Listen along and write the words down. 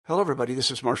Hello, everybody. This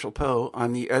is Marshall Poe.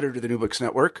 I'm the editor of the New Books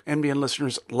Network. NBN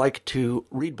listeners like to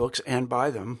read books and buy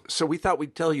them. So we thought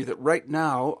we'd tell you that right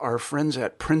now, our friends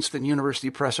at Princeton University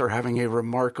Press are having a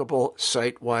remarkable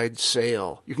site-wide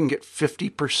sale. You can get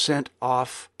 50%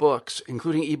 off books,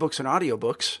 including ebooks and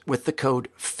audiobooks, with the code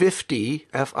 50,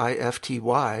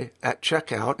 F-I-F-T-Y, at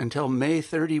checkout until May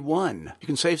 31. You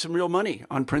can save some real money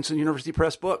on Princeton University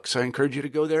Press books. I encourage you to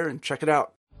go there and check it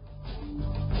out.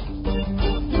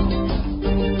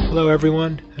 Hello,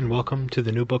 everyone, and welcome to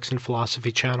the New Books in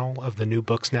Philosophy channel of the New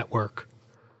Books Network.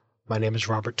 My name is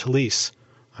Robert Talisse.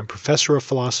 I'm professor of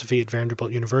philosophy at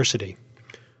Vanderbilt University.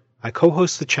 I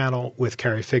co-host the channel with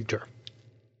Carrie Figdor.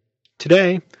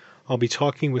 Today, I'll be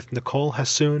talking with Nicole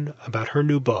Hassoun about her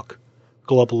new book,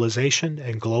 Globalization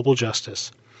and Global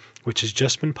Justice, which has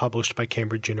just been published by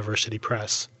Cambridge University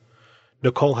Press.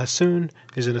 Nicole Hassoun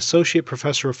is an associate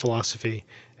professor of philosophy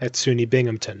at SUNY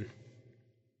Binghamton.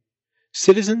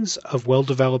 Citizens of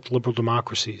well-developed liberal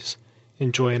democracies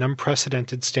enjoy an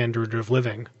unprecedented standard of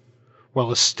living,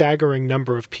 while a staggering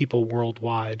number of people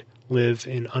worldwide live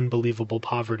in unbelievable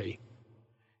poverty.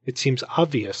 It seems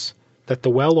obvious that the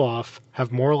well-off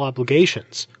have moral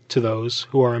obligations to those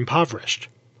who are impoverished.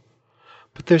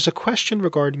 But there's a question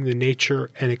regarding the nature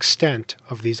and extent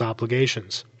of these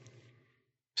obligations.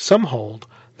 Some hold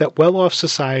that well-off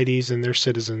societies and their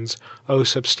citizens owe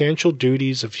substantial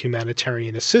duties of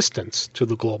humanitarian assistance to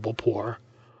the global poor,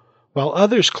 while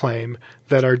others claim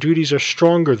that our duties are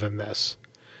stronger than this.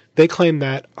 They claim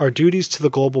that our duties to the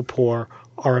global poor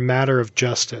are a matter of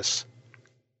justice.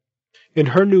 In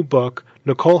her new book,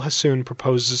 Nicole Hassoun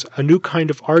proposes a new kind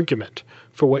of argument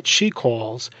for what she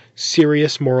calls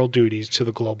serious moral duties to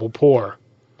the global poor.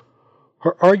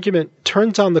 Her argument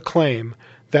turns on the claim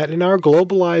that in our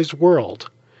globalized world,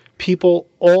 people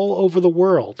all over the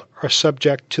world are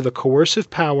subject to the coercive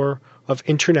power of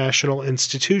international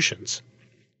institutions.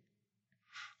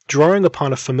 Drawing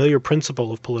upon a familiar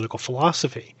principle of political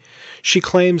philosophy, she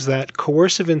claims that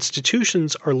coercive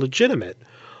institutions are legitimate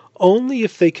only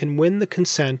if they can win the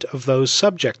consent of those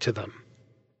subject to them.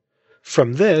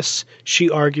 From this, she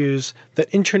argues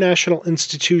that international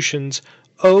institutions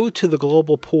owe to the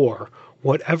global poor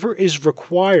whatever is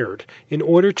required in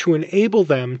order to enable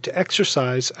them to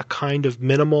exercise a kind of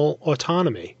minimal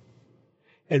autonomy.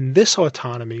 And this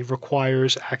autonomy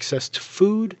requires access to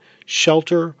food,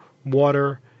 shelter,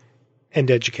 water,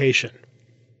 and education.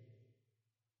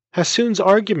 Hassoun's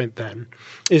argument, then,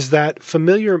 is that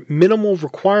familiar minimal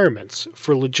requirements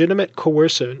for legitimate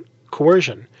coercion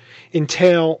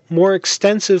entail more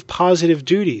extensive positive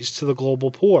duties to the global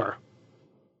poor.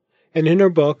 And in her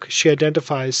book, she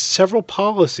identifies several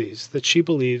policies that she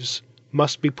believes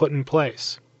must be put in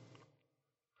place.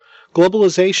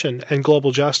 Globalization and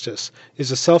Global Justice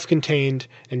is a self-contained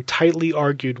and tightly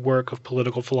argued work of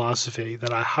political philosophy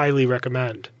that I highly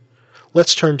recommend.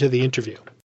 Let's turn to the interview.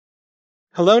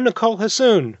 Hello, Nicole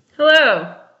Hassoun.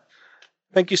 Hello.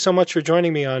 Thank you so much for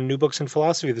joining me on New Books in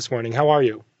Philosophy this morning. How are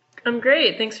you? I'm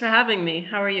great. Thanks for having me.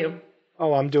 How are you?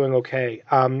 Oh, I'm doing okay.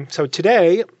 So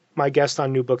today, my guest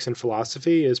on New Books in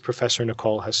Philosophy is Professor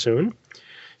Nicole Hassoun.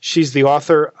 She's the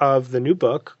author of the new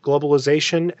book,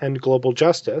 Globalization and Global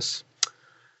Justice,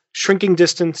 Shrinking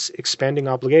Distance, Expanding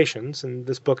Obligations, and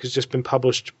this book has just been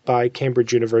published by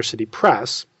Cambridge University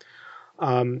Press.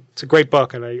 It's a great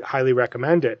book, and I highly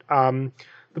recommend it. The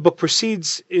book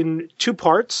proceeds in two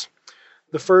parts.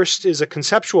 The first is a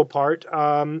conceptual part,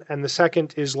 and the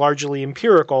second is largely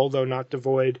empirical, though not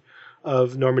devoid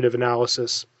of normative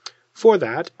analysis. For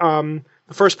that,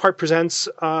 the first part presents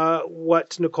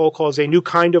what Nicole calls a new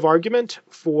kind of argument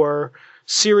for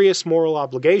serious moral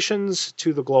obligations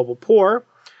to the global poor.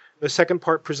 The second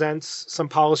part presents some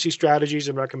policy strategies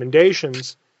and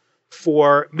recommendations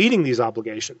for meeting these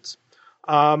obligations.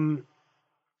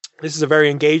 This is a very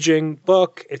engaging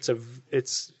book.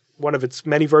 It's one of its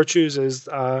many virtues is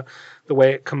the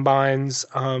way it combines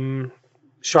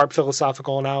sharp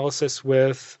philosophical analysis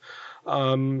with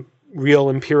real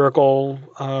empirical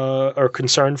or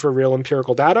concern for real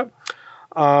empirical data.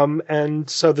 And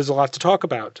so there's a lot to talk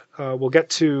about. We'll get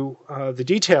to the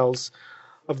details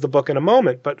of the book in a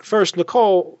moment. But first,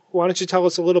 Nicole, why don't you tell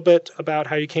us a little bit about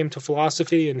how you came to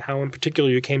philosophy and how in particular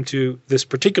you came to this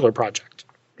particular project?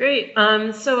 Great.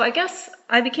 So I guess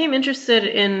I became interested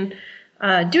in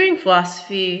doing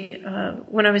philosophy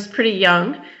when I was pretty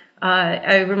young.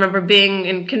 I remember being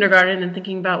in kindergarten and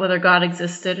thinking about whether God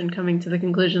existed and coming to the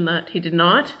conclusion that he did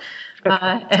not.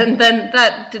 And then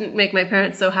that didn't make my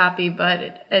parents so happy,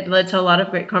 but it led to a lot of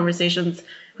great conversations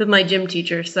with my gym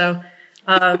teacher. So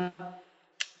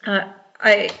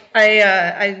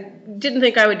I didn't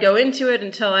think I would go into it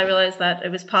until I realized that it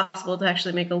was possible to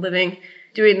actually make a living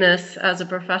doing this as a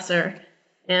professor,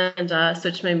 and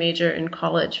switched my major in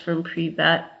college from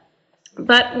pre-vet.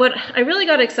 But what I really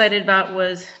got excited about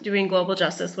was doing global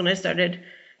justice when I started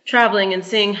traveling and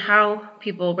seeing how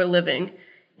people were living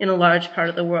in a large part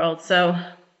of the world. So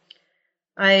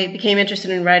I became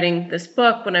interested in writing this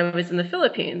book when I was in the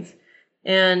Philippines.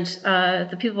 And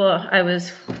the people I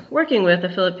was working with, the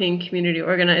Philippine Community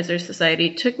Organizers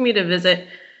Society, took me to visit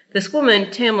this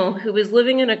woman, Tamil, who was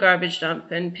living in a garbage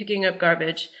dump and picking up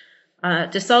garbage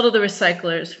to sell to the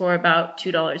recyclers for about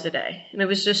 $2 a day. And it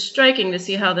was just striking to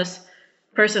see how this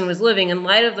person was living in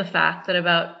light of the fact that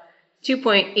about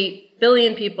 2.8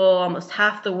 billion people, almost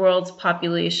half the world's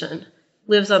population,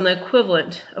 lives on the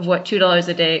equivalent of what $2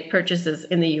 a day purchases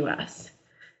in the U.S.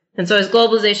 And so as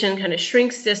globalization kind of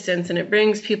shrinks distance and it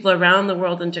brings people around the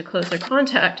world into closer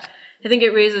contact, I think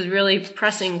it raises really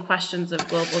pressing questions of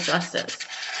global justice.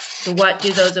 So what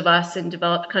do those of us in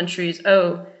developed countries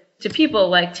owe to people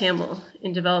like Tamil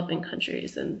in developing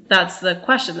countries? And that's the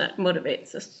question that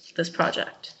motivates this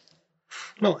project.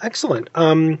 Well, excellent.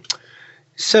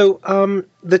 So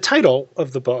the title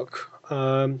of the book,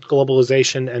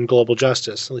 Globalization and Global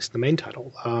Justice, at least the main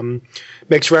title,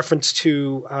 makes reference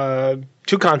to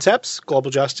two concepts,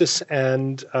 global justice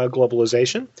and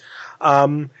globalization.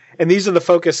 And these are the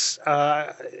focus,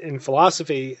 in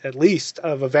philosophy at least,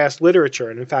 of a vast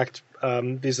literature. And in fact,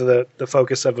 these are the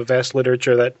focus of a vast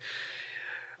literature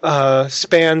that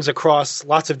spans across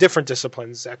lots of different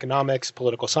disciplines: economics,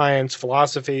 political science,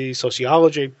 philosophy,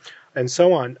 sociology, and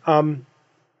so on.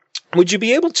 Would you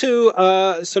be able to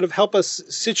sort of help us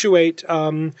situate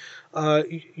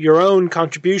your own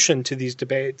contribution to these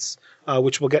debates,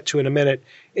 which we'll get to in a minute,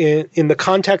 in the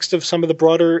context of some of the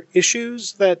broader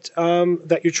issues that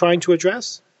you're trying to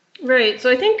address? Right.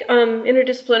 So I think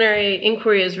interdisciplinary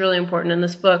inquiry is really important, and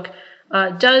this book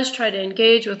does try to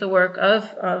engage with the work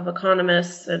of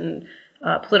economists and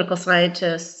political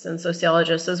scientists and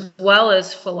sociologists, as well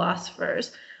as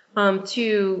philosophers,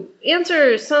 to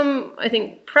answer some, I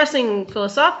think, pressing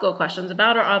philosophical questions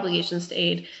about our obligations to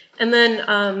aid, and then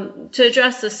to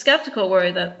address the skeptical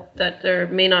worry that there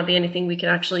may not be anything we can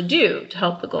actually do to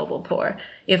help the global poor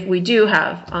if we do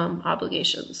have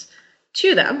obligations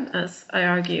to them, as I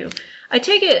argue. I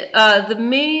take it the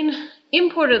main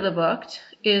import of the book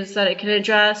is that it can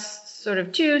address sort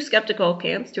of two or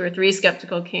three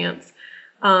skeptical camps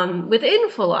within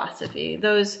philosophy.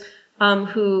 Those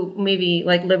who maybe,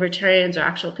 like libertarians or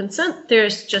actual consent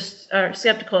theorists, just are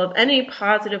skeptical of any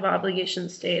positive obligation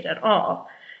state at all.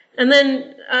 And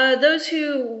then those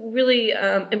who really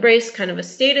embrace kind of a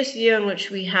status view in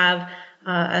which we have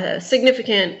a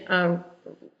significant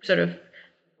sort of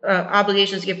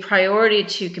obligations to give priority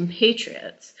to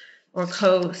compatriots or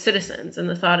co-citizens. And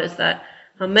the thought is that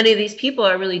many of these people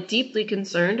are really deeply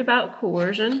concerned about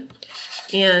coercion,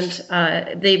 and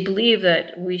they believe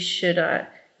that we should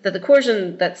that the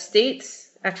coercion that states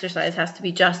exercise has to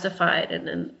be justified,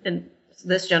 and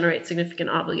this generates significant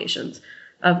obligations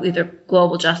of either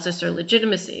global justice or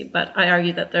legitimacy. But I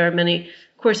argue that there are many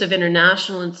coercive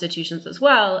international institutions as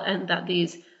well, and that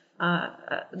these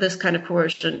this kind of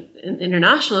coercion in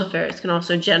international affairs can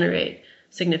also generate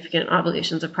significant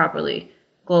obligations of properly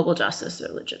global justice or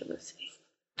legitimacy.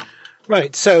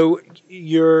 Right. So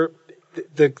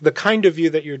the kind of view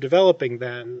that you're developing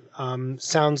then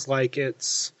sounds like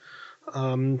it's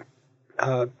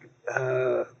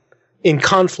in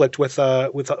conflict with a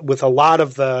lot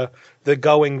of the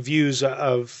going views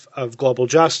of global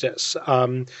justice.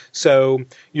 So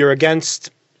you're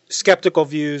against skeptical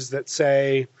views that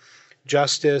say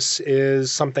justice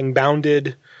is something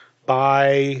bounded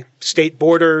by state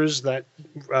borders, that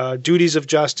duties of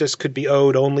justice could be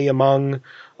owed only among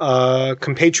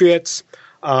compatriots,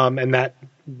 and that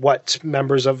what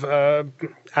members of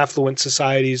affluent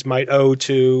societies might owe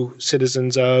to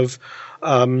citizens of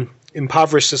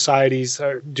impoverished societies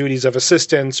are duties of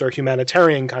assistance or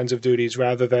humanitarian kinds of duties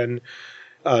rather than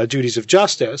duties of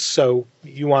justice. So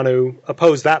you want to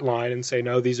oppose that line and say,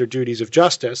 no, these are duties of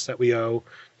justice that we owe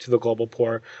to the global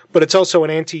poor. But it's also an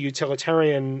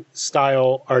anti-utilitarian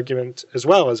style argument as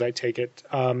well, as I take it,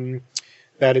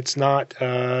 that it's not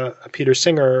a Peter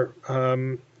Singer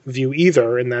view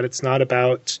either, in that it's not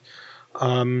about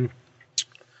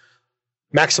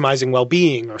maximizing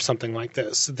well-being or something like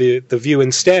this. The view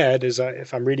instead, is,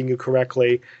 if I'm reading you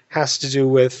correctly, has to do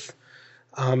with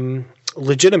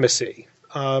legitimacy.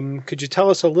 Could you tell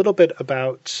us a little bit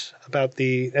about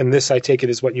the, and this I take it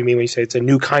is what you mean when you say it's a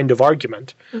new kind of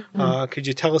argument. Mm-hmm. Could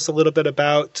you tell us a little bit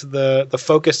about the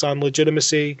focus on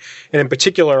legitimacy, and in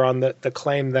particular on the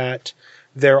claim that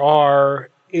there are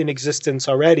in existence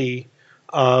already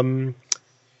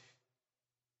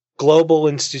global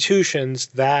institutions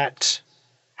that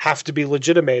have to be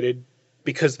legitimated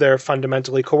because they're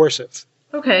fundamentally coercive?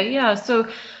 Okay, yeah. So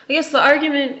I guess the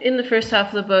argument in the first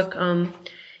half of the book,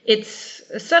 it's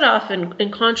set off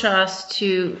in contrast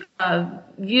to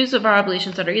views of our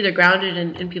obligations that are either grounded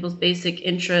in people's basic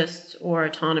interests or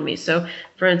autonomy. So,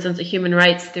 for instance, a human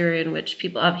rights theory in which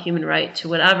people have human right to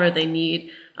whatever they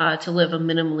need to live a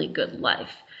minimally good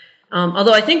life.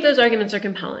 Although I think those arguments are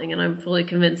compelling, and I'm fully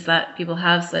convinced that people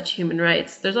have such human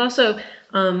rights, there's also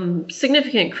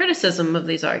significant criticism of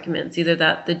these arguments, either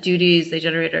that the duties they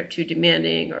generate are too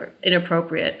demanding or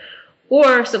inappropriate,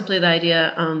 or simply the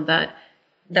idea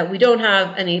that we don't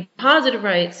have any positive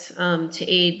rights to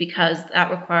aid because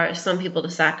that requires some people to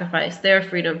sacrifice their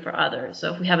freedom for others.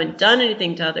 So if we haven't done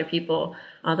anything to other people,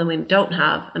 then we don't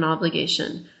have an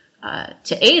obligation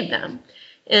to aid them.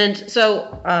 And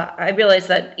so I realize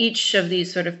that each of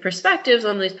these sort of perspectives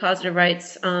on these positive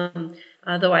rights,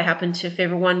 though I happen to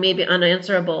favor one, may be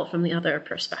unanswerable from the other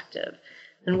perspective.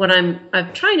 And what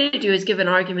I'm trying to do is give an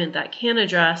argument that can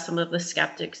address some of the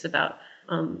skeptics about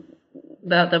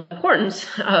the importance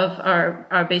of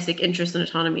our basic interest in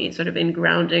autonomy, sort of in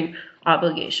grounding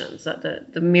obligations, that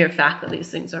the mere fact that these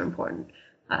things are important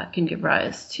can give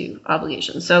rise to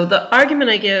obligations. So the argument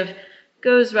I give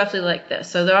goes roughly like this.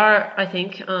 So there are, I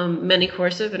think, many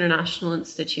coercive international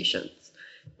institutions.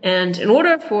 And in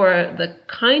order for the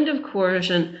kind of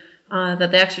coercion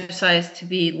that they exercise to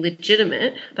be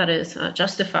legitimate, that is,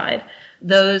 justified,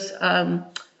 those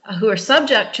who are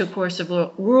subject to coercive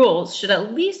rules should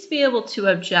at least be able to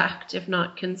object, if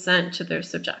not consent, to their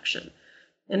subjection.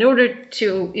 In order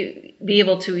to be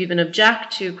able to even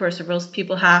object to coercive rules,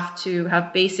 people have to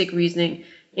have basic reasoning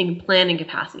and planning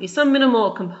capacity, some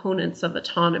minimal components of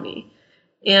autonomy.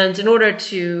 And in order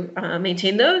to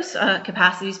maintain those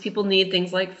capacities, people need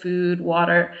things like food,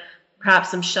 water,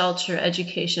 perhaps some shelter,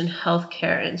 education,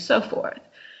 healthcare, and so forth.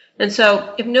 And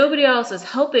so if nobody else is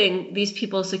helping these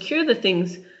people secure the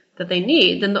things that they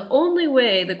need, then the only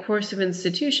way the coercive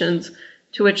institutions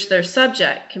to which they're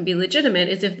subject can be legitimate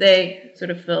is if they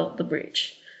sort of fill the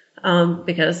breach,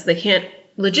 because they can't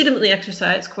legitimately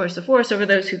exercise coercive force over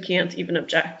those who can't even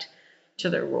object to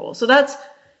their rule. So that's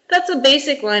a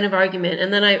basic line of argument.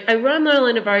 And then I run that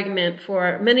line of argument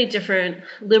for many different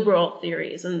liberal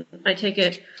theories. And I take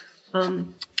it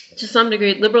to some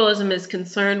degree, liberalism is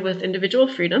concerned with individual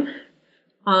freedom,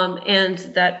 and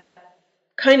that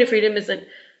kind of freedom isn't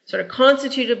sort of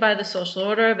constituted by the social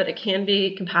order, but it can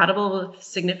be compatible with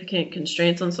significant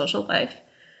constraints on social life.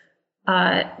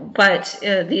 But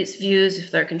these views,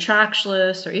 if they're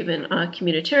contractualist or even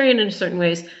communitarian in certain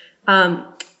ways,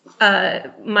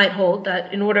 might hold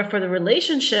that in order for the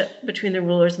relationship between the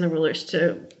rulers and the rulers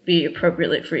to be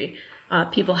appropriately free,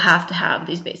 people have to have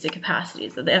these basic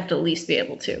capacities, that they have to at least be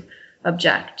able to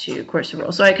object to coercive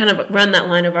rules. So I kind of run that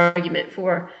line of argument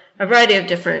for a variety of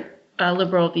different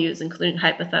liberal views, including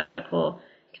hypothetical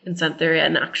consent theory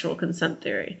and actual consent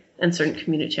theory, and certain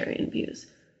communitarian views.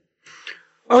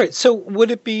 All right. So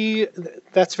would it be,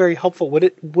 that's very helpful. Would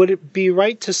it be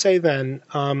right to say then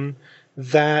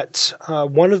that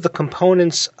one of the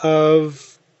components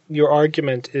of your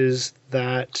argument is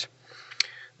that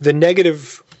the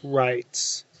negative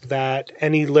rights that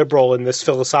any liberal, in this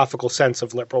philosophical sense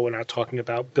of liberal, we're not talking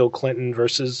about Bill Clinton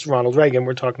versus Ronald Reagan,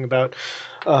 we're talking about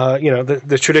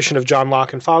the tradition of John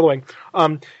Locke and following,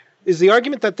 is the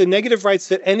argument that the negative rights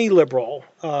that any liberal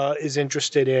is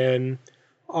interested in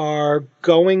are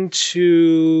going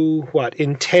to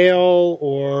entail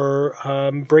or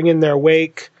bring in their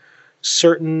wake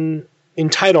certain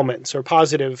entitlements or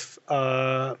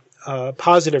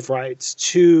positive rights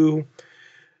to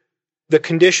the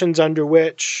conditions under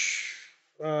which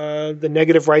the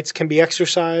negative rights can be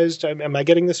exercised. Am I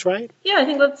getting this right? Yeah, I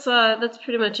think that's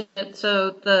pretty much it.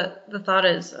 So the thought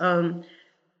is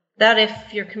that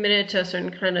if you're committed to a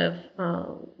certain kind of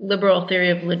liberal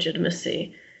theory of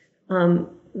legitimacy,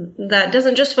 that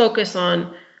doesn't just focus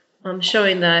on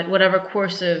showing that whatever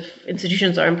coercive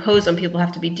institutions are imposed on people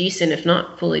have to be decent, if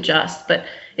not fully just, but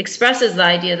expresses the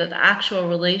idea that the actual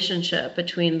relationship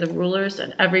between the rulers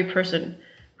and every person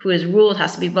who is ruled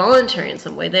has to be voluntary in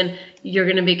some way. Then you're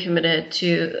going to be committed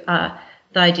to the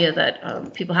idea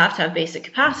that people have to have basic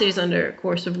capacities under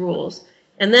coercive rules.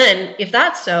 And then if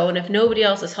that's so, and if nobody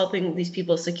else is helping these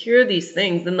people secure these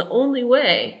things, then the only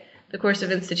way the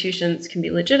coercive institutions can be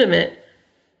legitimate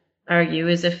argue,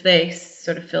 is if they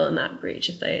sort of fill in that breach,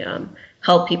 if they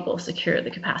help people secure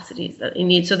the capacities that they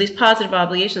need. So these positive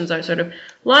obligations are sort of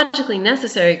logically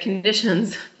necessary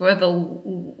conditions for the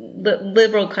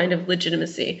liberal kind of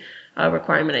legitimacy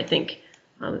requirement, I think,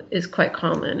 is quite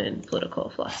common in political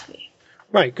philosophy.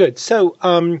 Right, good. So,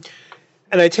 and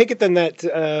I take it then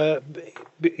that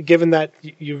given that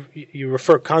you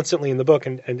refer constantly in the book,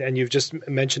 and you've just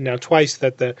mentioned now twice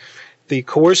that the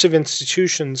coercive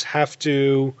institutions have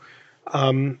to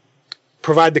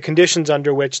provide the conditions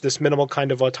under which this minimal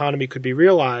kind of autonomy could be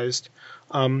realized,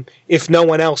 if no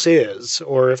one else is,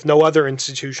 or if no other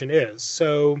institution is.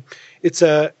 So it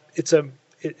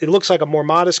looks like a more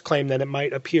modest claim than it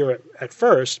might appear at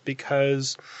first,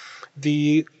 because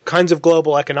the kinds of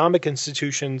global economic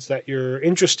institutions that you're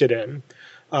interested in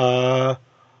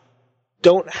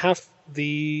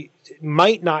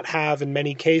might not have in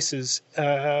many cases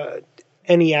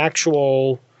any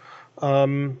actual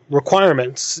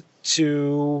requirements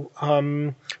to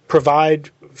provide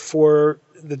for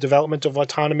the development of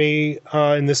autonomy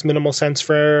in this minimal sense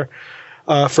for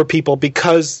people,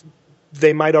 because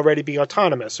they might already be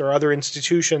autonomous, or other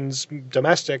institutions,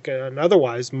 domestic and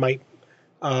otherwise, might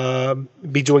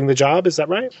be doing the job. Is that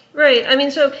right? Right. I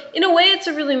mean, so in a way, it's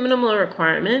a really minimal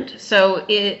requirement. So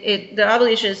the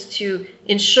obligation is to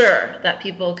ensure that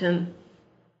people can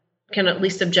at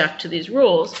least object to these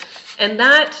rules. And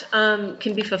that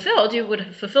can be fulfilled. You would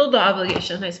have fulfilled the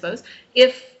obligation, I suppose,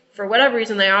 if for whatever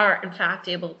reason they are, in fact,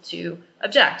 able to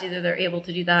object. Either they're able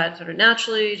to do that sort of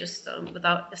naturally, just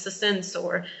without assistance,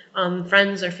 or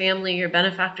friends or family or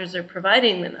benefactors are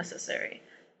providing the necessary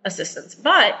assistance.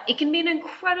 But it can be an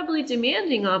incredibly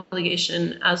demanding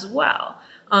obligation as well,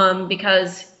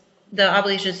 because the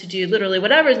obligation is to do literally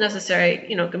whatever is necessary,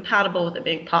 compatible with it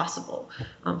being possible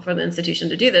for the institution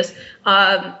to do this,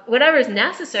 whatever is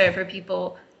necessary for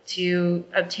people to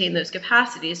obtain those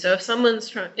capacities. So if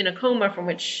someone's in a coma from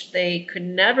which they could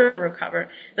never recover,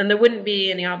 then there wouldn't be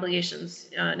any obligations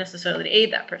necessarily to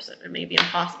aid that person. It may be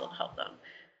impossible to help them.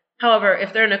 However,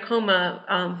 if they're in a coma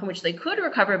from which they could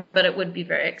recover, but it would be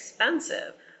very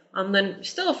expensive, then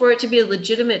still for it to be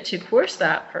legitimate to coerce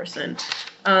that person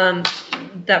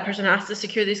has to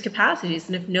secure these capacities.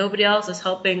 And if nobody else is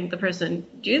helping the person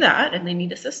do that and they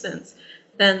need assistance,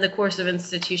 then the coercive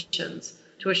institutions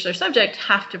to which they're subject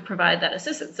have to provide that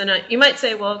assistance. And you might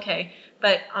say, well, okay,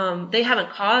 but they haven't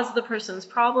caused the person's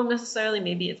problem necessarily.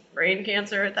 Maybe it's brain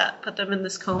cancer that put them in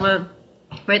this coma,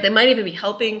 right? They might even be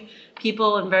helping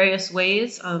people in various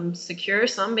ways secure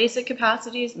some basic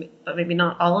capacities, but maybe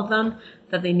not all of them,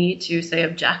 that they need to, say,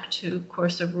 object to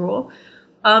coercive rule.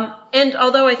 And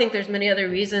although I think there's many other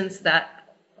reasons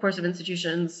that coercive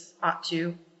institutions ought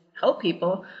to help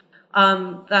people,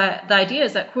 the idea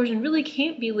is that coercion really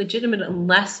can't be legitimate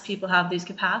unless people have these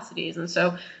capacities. And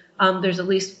so there's at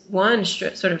least one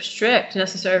strict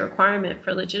necessary requirement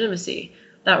for legitimacy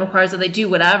that requires that they do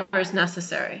whatever is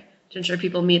necessary to ensure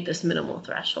people meet this minimal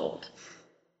threshold.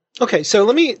 Okay, so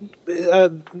let me,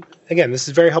 again, this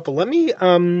is very helpful. Let me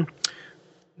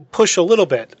push a little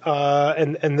bit,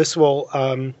 and this will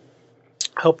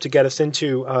help to get us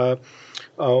into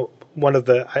one of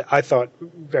the, I thought,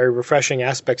 very refreshing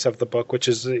aspects of the book, which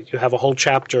is that you have a whole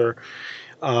chapter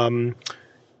in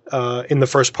the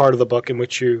first part of the book in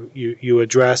which you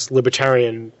address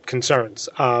libertarian concerns.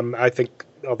 I think,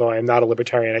 although I am not a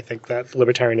libertarian, I think that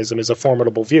libertarianism is a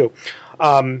formidable view,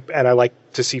 and I like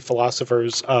to see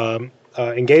philosophers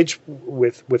engage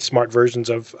with smart versions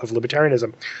of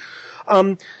libertarianism.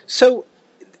 So,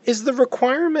 is the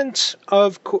requirement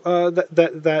of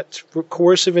that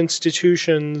coercive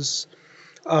institutions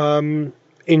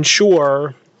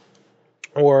ensure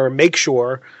or make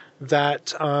sure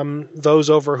that those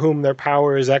over whom their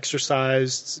power is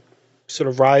exercised sort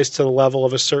of rise to the level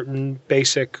of a certain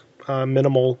basic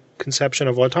minimal conception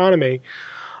of autonomy?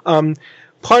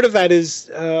 Part of that is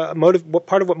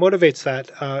part of what motivates that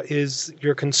is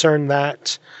your concern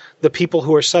that the people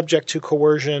who are subject to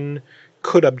coercion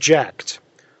could object.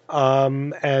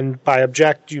 And by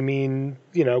object, you mean,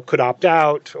 could opt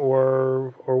out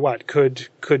or what? Could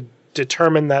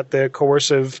determine that the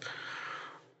coercive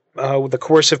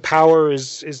power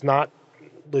is not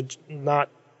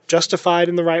justified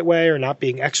in the right way or not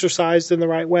being exercised in the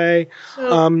right way.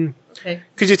 Okay.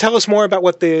 Could you tell us more about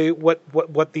what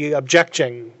the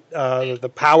objection,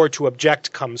 the power to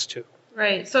object comes to?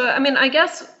 Right. So, I mean, I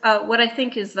guess what I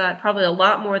think is that probably a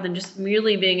lot more than just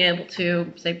merely being able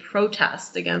to, say,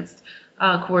 protest against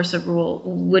coercive rule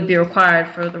would be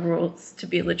required for the rules to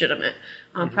be legitimate.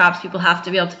 Perhaps people have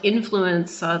to be able to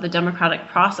influence the democratic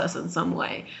process in some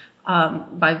way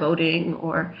by voting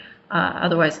or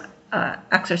otherwise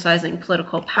exercising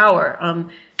political power.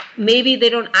 Maybe they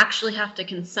don't actually have to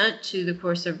consent to the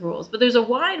coercive rules, but there's a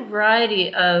wide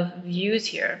variety of views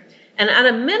here. And at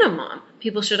a minimum,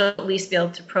 people should at least be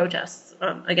able to protest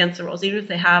against the rules, even if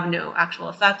they have no actual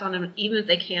effect on them, even if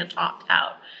they can't opt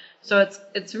out. So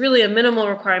it's really a minimal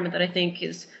requirement that I think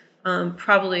is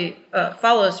probably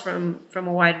follows from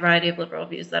a wide variety of liberal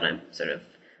views that I'm sort of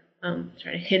trying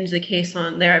to hinge the case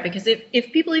on there. Because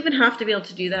if people even have to be able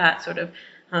to do that, sort of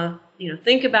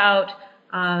think about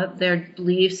their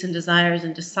beliefs and desires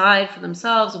and decide for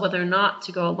themselves whether or not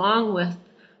to go along with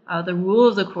the rule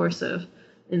of the coercive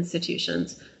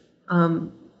institutions,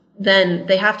 then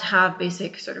they have to have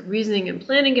basic sort of reasoning and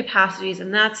planning capacities,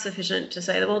 and that's sufficient to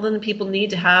say that, well, then people need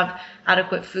to have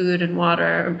adequate food and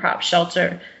water and perhaps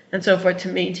shelter and so forth to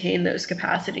maintain those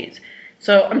capacities.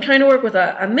 So I'm trying to work with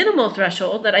a minimal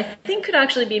threshold that I think could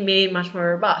actually be made much more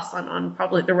robust on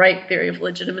probably the right theory of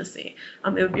legitimacy.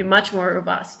 It would be much more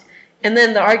robust. And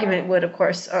then the argument would, of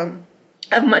course,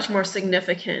 have much more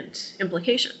significant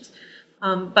implications.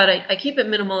 But I keep it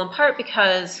minimal in part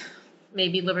because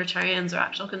maybe libertarians or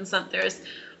actual consent theorists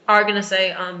are going to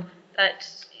say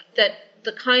that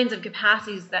the kinds of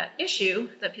capacities that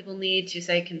people need to,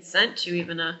 say, consent to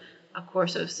even a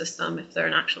coercive system, if they're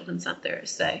an actual consent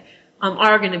theorist, say,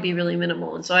 are going to be really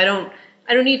minimal. And so I don't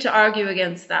need to argue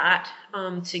against that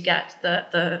to get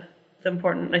the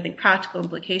important, I think, practical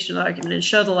implication of the argument and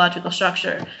show the logical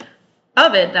structure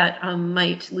of it that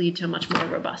might lead to much more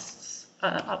robust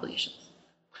obligations.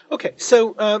 Okay,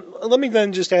 so let me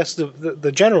then just ask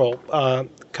the general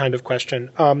kind of question.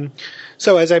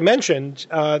 So as I mentioned,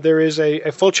 there is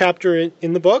a full chapter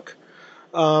in the book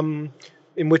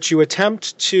in which you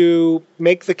attempt to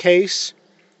make the case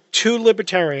to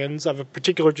libertarians of a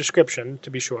particular description, to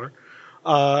be sure.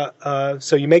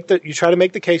 So you try to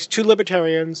make the case to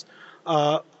libertarians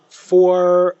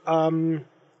for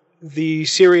the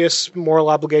serious moral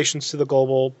obligations to the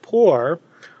global poor.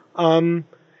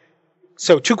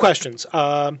 So 2 questions.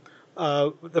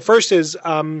 The first is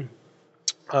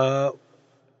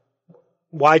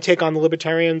why take on the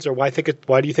libertarians, or why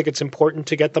do you think it's important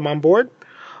to get them on board?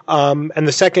 And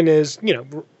the second is,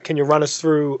 can you run us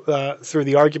through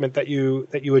the argument that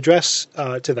you address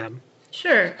to them?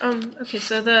 Sure. Okay.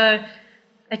 So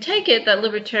I take it that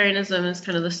libertarianism is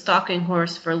kind of the stalking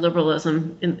horse for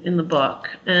liberalism in the book,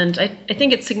 and I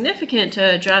think it's significant to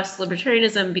address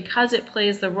libertarianism because it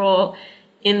plays the role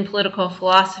in political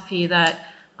philosophy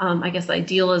that I guess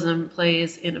idealism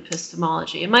plays in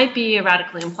epistemology. It might be a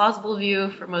radically implausible view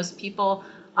for most people,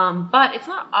 but it's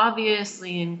not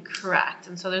obviously incorrect.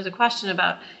 And so there's a question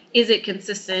about, is it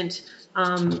consistent?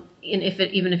 And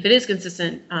even if it is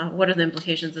consistent, what are the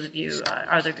implications of the view?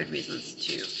 Are there good reasons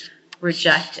to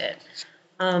reject it?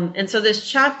 And so this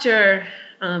chapter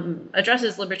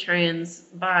addresses libertarians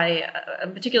by,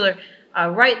 in particular,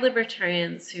 right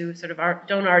libertarians who sort of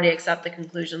don't already accept the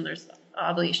conclusion there's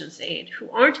obligations to aid, who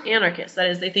aren't anarchists. That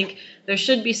is, they think there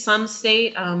should be some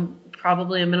state,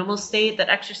 probably a minimal state, that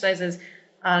exercises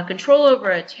control over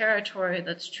a territory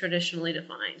that's traditionally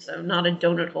defined. So not a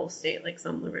donut hole state like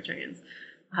some libertarians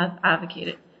have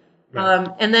advocated. Right.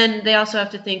 And then they also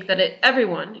have to think that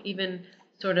everyone, even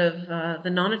sort of the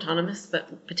non-autonomous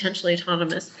but potentially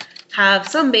autonomous, have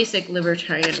some basic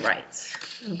libertarian rights.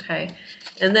 Okay.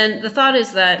 And then the thought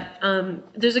is that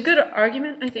there's a good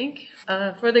argument, I think,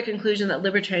 for the conclusion that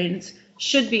libertarians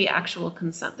should be actual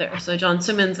consent there. So John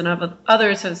Simmons and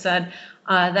others have said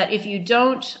that if you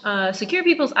don't secure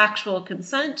people's actual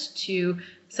consent to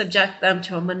subject them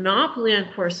to a monopoly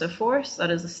on coercive force,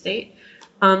 that is a state,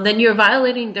 then you're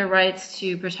violating their rights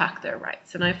to protect their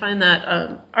rights. And I find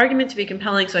that argument to be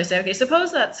compelling. So I say, okay,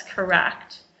 suppose that's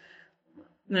correct.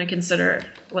 And I consider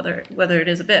whether it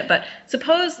is a bit, but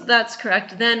suppose that's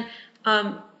correct, then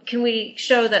can we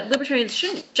show that libertarians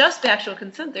shouldn't just be actual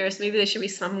consent theorists? Maybe they should be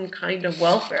some kind of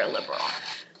welfare liberal.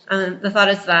 The thought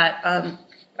is that,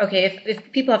 okay, if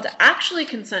people have to actually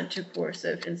consent to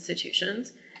coercive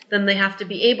institutions, then they have to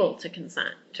be able to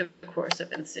consent to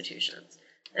coercive institutions.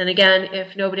 And again,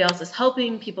 if nobody else is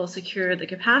helping people secure the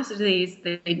capacities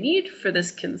they need for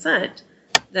this consent,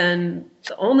 then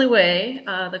the only way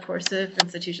the coercive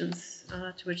institutions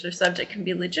to which they're subject can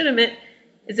be legitimate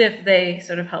is if they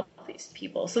sort of help these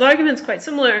people. So the argument's quite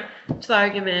similar to the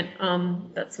argument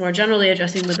that's more generally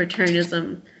addressing liberals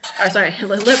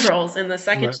in the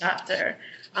second chapter.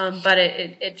 But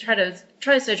it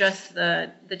tries to address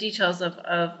the details of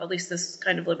at least this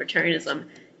kind of libertarianism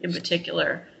in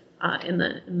particular in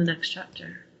the next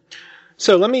chapter.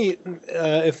 So let me,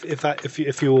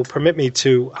 if you will permit me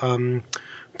to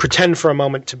pretend for a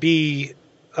moment to be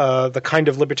the kind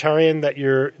of libertarian that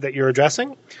you're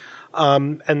addressing.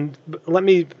 And let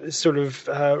me sort of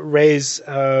raise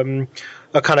a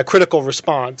kind of critical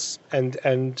response,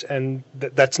 and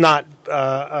that's not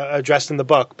addressed in the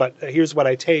book, but here's what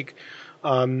I take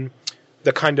the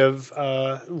kind of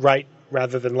right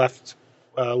rather than left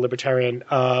libertarian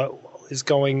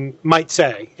might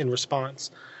say in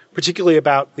response, particularly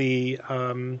about the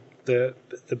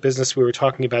business we were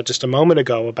talking about just a moment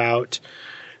ago about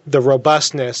the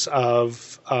robustness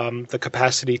of the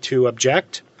capacity to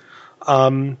object.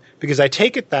 Because I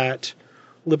take it that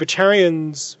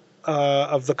libertarians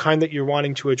of the kind that you're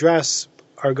wanting to address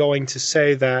are going to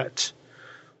say that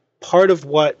part of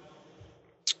what's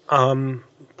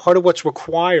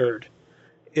required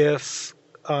if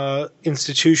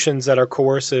institutions that are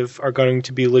coercive are going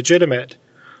to be legitimate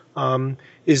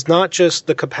is not just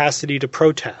the capacity to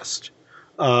protest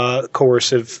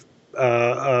coercive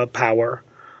power,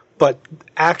 but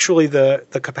actually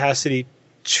the capacity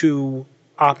to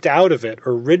opt out of it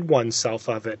or rid oneself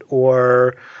of it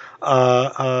or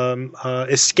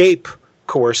escape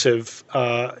coercive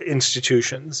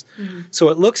institutions. Mm-hmm. So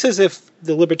it looks as if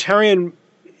the libertarian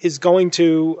is going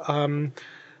to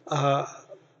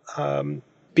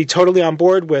be totally on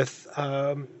board with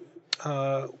a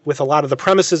lot of the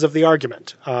premises of the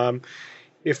argument.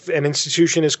 If an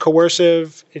institution is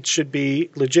coercive, it should be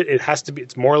legit. It has to be.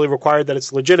 It's morally required that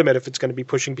it's legitimate if it's going to be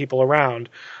pushing people around.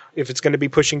 If it's going to be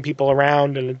pushing people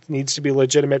around and it needs to be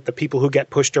legitimate, the people who get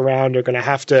pushed around are going to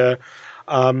have to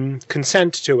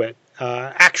consent to it.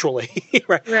 Actually,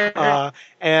 right? Right.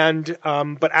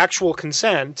 But actual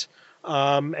consent,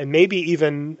 and maybe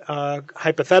even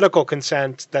hypothetical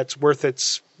consent that's worth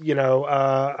its,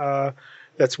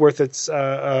 that's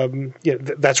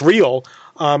real.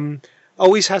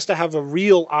 Always has to have a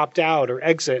real opt-out or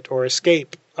exit or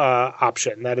escape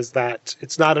option. That is that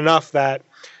it's not enough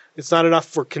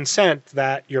for consent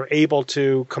that you're able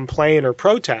to complain or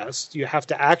protest. You have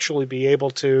to actually be able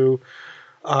to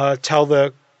tell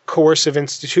the coercive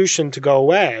institution to go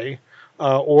away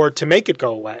or to make it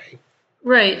go away.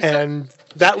 Right. And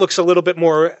that looks a little bit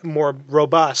more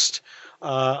robust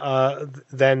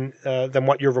than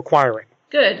what you're requiring.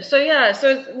 Good. So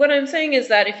what I'm saying is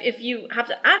that if you have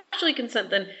to actually consent,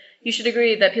 then you should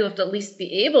agree that people have to at least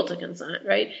be able to consent,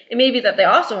 right? It may be that they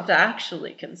also have to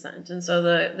actually consent. And so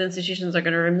the institutions are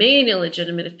going to remain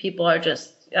illegitimate if people are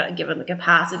just given the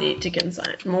capacity to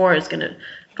consent. More is going to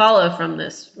follow from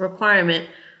this requirement.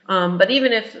 But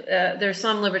even if there's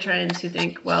some libertarians who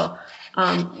think, well,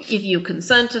 if you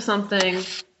consent to something,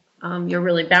 you're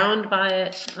really bound by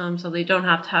it, so they don't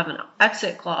have to have an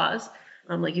exit clause.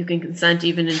 Like you can consent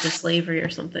even into slavery or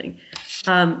something.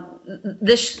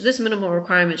 This minimal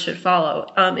requirement should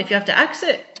follow. If you have to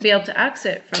be able to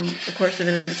exit from the coercive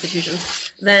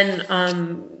institutions, then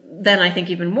I think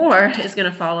even more is going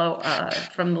to follow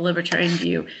from the libertarian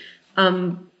view.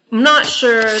 I'm not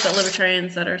sure that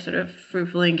libertarians that are sort of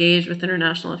fruitfully engaged with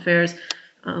international affairs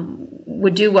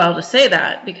would do well to say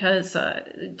that, because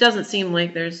it doesn't seem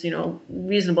like there's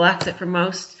reasonable exit for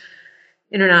most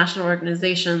international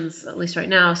organizations, at least right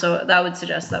now. So that would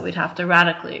suggest that we'd have to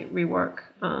radically rework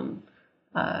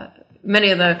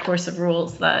many of the coercive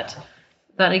rules that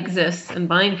exist and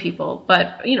bind people.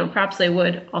 But perhaps they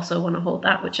would also want to hold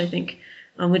that, which I think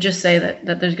would just say that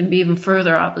there's going to be even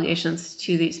further obligations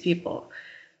to these people.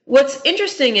 What's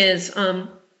interesting is I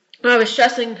was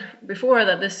stressing before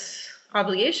that this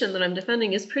obligation that I'm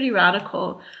defending is pretty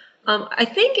radical. I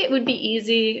think it would be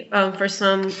easy for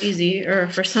some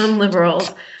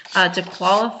liberals to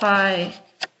qualify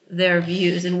their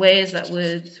views in ways that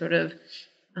would sort of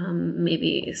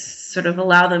maybe sort of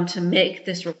allow them to make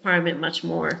this requirement much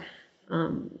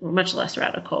less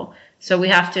radical. So we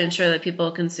have to ensure that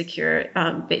people can secure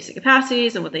basic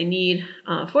capacities, and what they need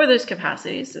for those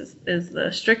capacities is the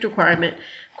strict requirement.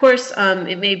 Of course,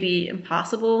 it may be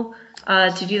impossible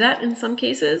to do that in some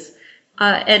cases,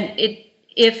 and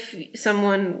if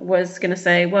someone was going to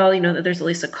say, well, that there's at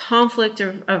least a conflict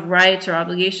of rights or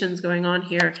obligations going on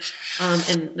here,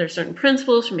 and there's certain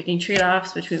principles for making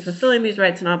trade-offs between fulfilling these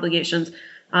rights and obligations,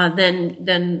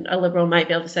 then a liberal might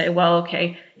be able to say, well,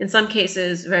 okay, in some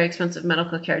cases, very expensive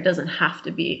medical care doesn't have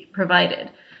to be provided.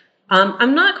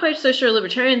 I'm not quite so sure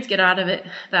libertarians get out of it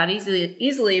that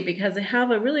easily because they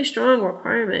have a really strong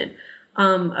requirement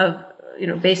of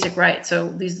basic rights. So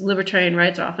these libertarian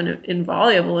rights are often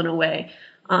inviolable in a way.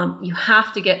 You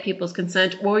have to get people's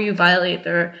consent or you violate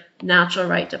their natural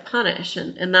right to punish.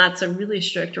 And that's a really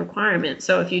strict requirement.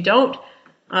 So if you don't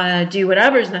do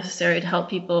whatever is necessary to help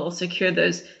people secure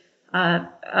those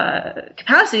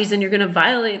capacities, then you're going to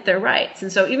violate their rights.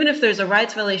 And so even if there's a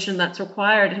rights violation that's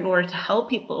required in order to help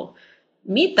people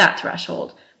meet that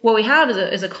threshold, what we have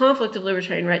is a conflict of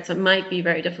libertarian rights that might be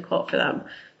very difficult for them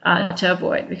to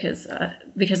avoid because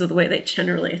of the way they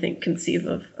generally, I think, conceive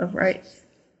of rights.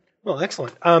 Well,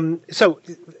 excellent. So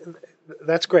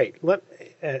that's great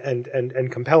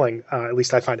and compelling. At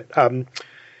least I find it.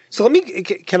 So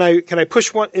can I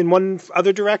push one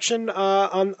other direction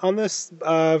on this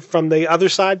from the other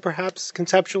side, perhaps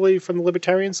conceptually from the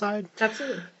libertarian side?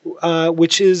 Absolutely.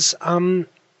 Which is,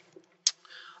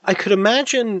 I could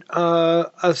imagine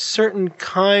a certain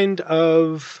kind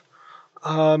of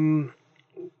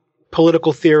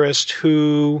political theorist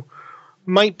who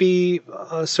might be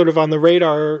sort of on the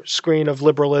radar screen of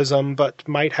liberalism, but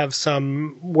might have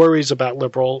some worries about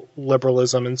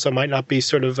liberalism, and so might not be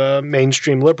sort of a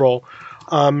mainstream liberal,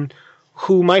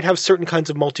 who might have certain kinds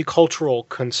of multicultural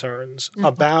concerns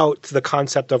about the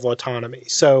concept of autonomy.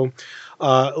 So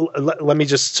let me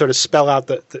just sort of spell out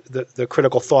the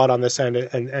critical thought on this end,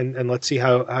 and let's see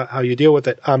how you deal with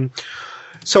it.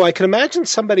 So I can imagine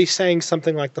somebody saying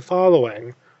something like the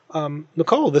following: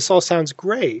 Nicole, this all sounds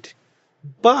great,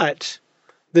 but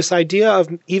this idea of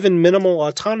even minimal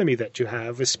autonomy that you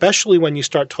have, especially when you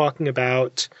start talking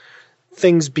about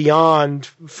things beyond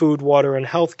food, water, and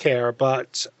healthcare,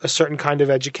 but a certain kind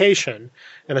of education,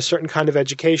 and a certain kind of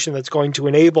education that's going to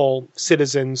enable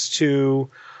citizens to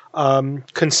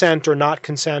consent or not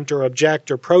consent or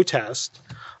object or protest.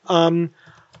 I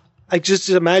just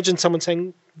imagine someone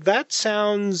saying, that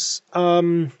sounds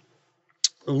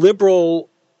liberal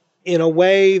in a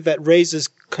way that raises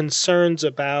concerns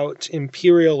about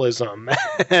imperialism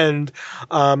and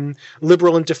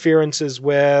liberal interferences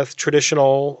with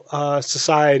traditional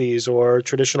societies or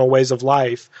traditional ways of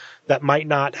life that might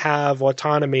not have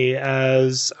autonomy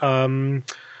as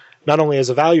not only as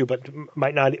a value, but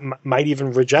might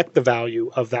even reject the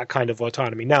value of that kind of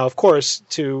autonomy. Now, of course,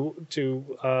 to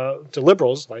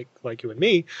liberals like you and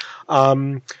me,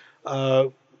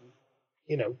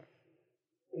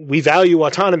 we value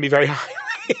autonomy very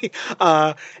highly.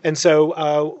 And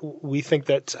so we think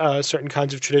that certain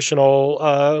kinds of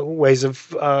traditional ways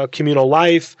of communal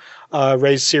life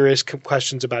raise serious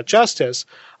questions about justice.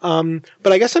 But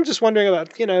I guess I'm just wondering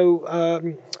about,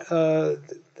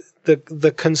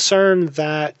 the concern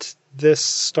that this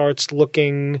starts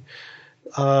looking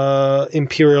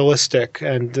imperialistic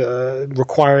and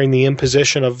requiring the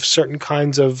imposition of certain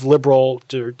kinds of liberal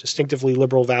or distinctively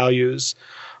liberal values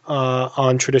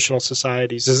on traditional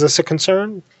societies. Is this a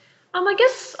concern? I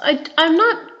guess I'm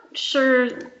not sure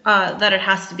that it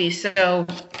has to be. So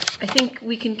I think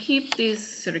we can keep these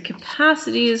sort of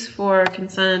capacities for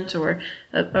consent or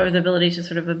the ability to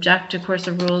sort of object to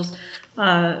coercive rules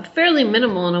fairly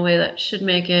minimal in a way that should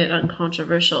make it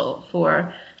uncontroversial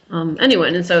for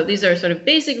anyone. And so these are sort of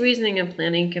basic reasoning and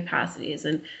planning capacities.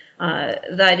 And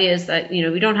the idea is that,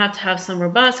 we don't have to have some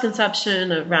robust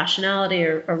conception of rationality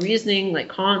or reasoning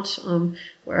like Kant,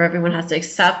 where everyone has to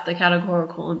accept the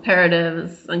categorical imperative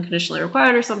as unconditionally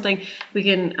required or something. We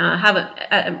can have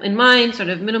in mind sort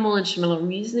of minimal instrumental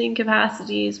reasoning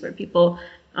capacities where people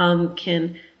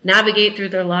can navigate through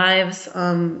their lives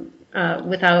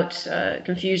without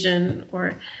confusion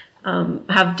or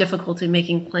have difficulty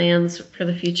making plans for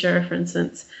the future, for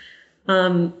instance.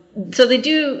 So they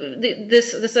do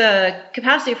this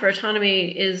capacity for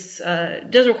autonomy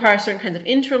does require certain kinds of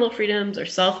internal freedoms or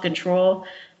self-control.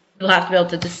 People have to be able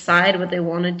to decide what they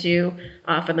want to do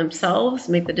for themselves,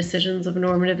 make the decisions of a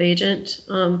normative agent.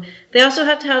 They also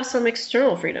have to have some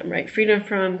external freedom, right? Freedom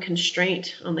from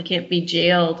constraint. They can't be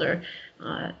jailed or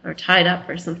tied up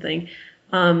or something.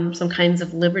 Some kinds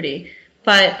of liberty.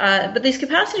 But these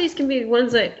capacities can be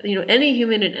ones that any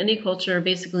human in any culture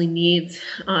basically needs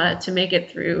to make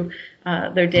it through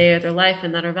their day or their life,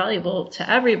 and that are valuable to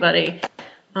everybody.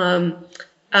 But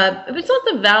it's not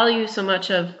the value so much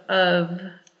of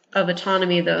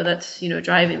autonomy though that's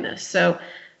driving this. So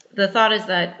the thought is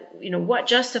that what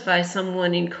justifies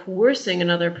someone in coercing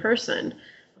another person?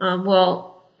 There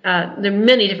are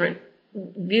many different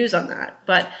views on that,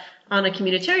 but on a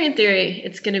communitarian theory,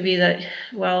 it's going to be that,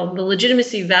 the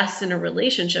legitimacy vests in a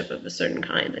relationship of a certain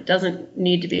kind that doesn't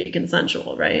need to be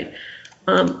consensual, right?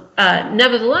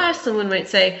 Nevertheless, someone might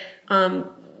say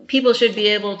people should be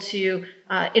able to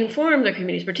inform their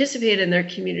communities, participate in their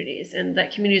communities, and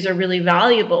that communities are really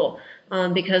valuable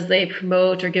because they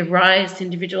promote or give rise to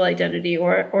individual identity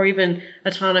or even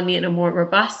autonomy in a more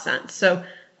robust sense. So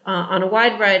on a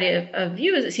wide variety of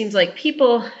views, it seems like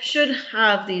people should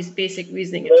have these basic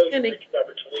reasoning and planning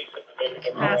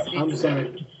capacities. I'm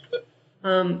sorry.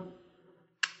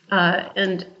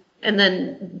 And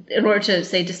then in order to,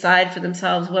 say, decide for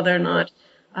themselves whether or not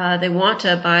they want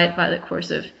to abide by the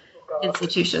coercive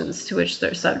institutions to which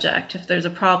they're subject, if there's a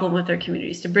problem with their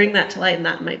communities, to bring that to light, and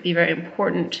that might be very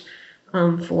important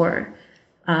for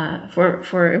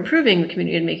improving the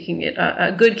community and making it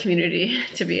a good community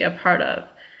to be a part of.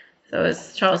 So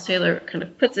as Charles Taylor kind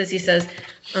of puts this, he says,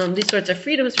 these sorts of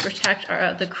freedoms to protect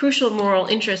are the crucial moral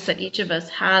interests that each of us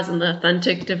has in the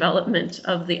authentic development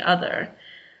of the other.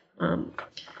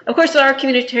 Of course, there are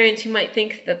communitarians who might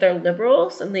think that they're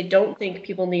liberals and they don't think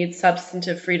people need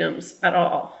substantive freedoms at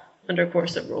all under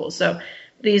coercive rules. So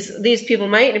these people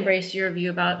might embrace your view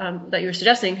about that you were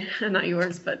suggesting, not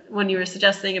yours, but when you were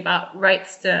suggesting about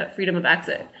rights to freedom of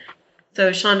exit.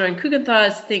 So Sándor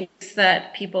Kugenthal thinks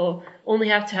that people only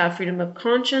have to have freedom of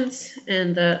conscience,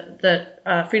 and the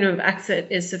freedom of exit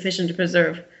is sufficient to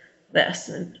preserve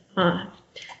this.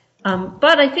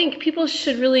 But I think people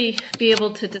should really be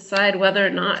able to decide whether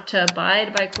or not to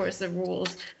abide by coercive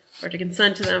rules or to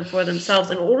consent to them for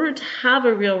themselves in order to have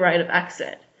a real right of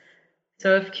exit.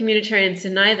 So if communitarians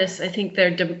deny this, I think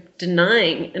they're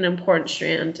denying an important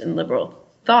strand in liberal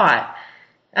thought.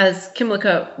 As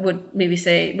Kymlicka would maybe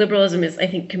say, liberalism is, I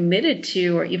think, committed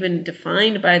to or even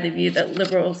defined by the view that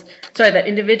that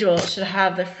individuals should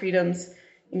have the freedoms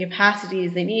and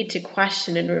capacities they need to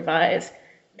question and revise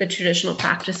the traditional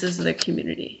practices of their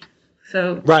community.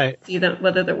 So see that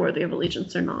whether they're worthy of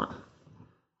allegiance or not.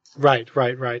 Right.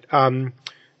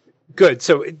 Good.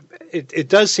 So it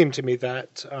does seem to me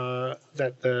that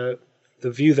that the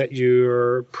view that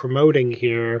you're promoting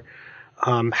here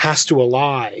has to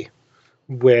ally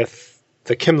with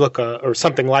the Kymlicka, or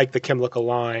something like the Kymlicka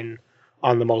line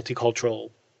on the multicultural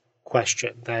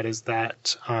question. That is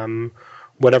that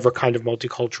whatever kind of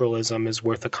multiculturalism is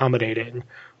worth accommodating,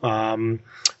 even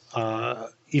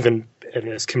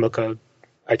as Kymlicka,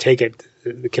 I take it,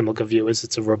 the Kymlicka view is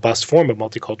it's a robust form of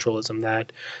multiculturalism,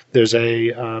 that there's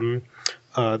there's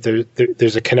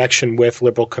a connection with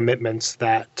liberal commitments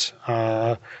that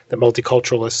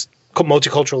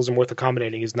multiculturalism worth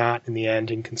accommodating is not in the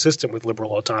end inconsistent with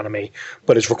liberal autonomy,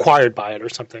 but is required by it, or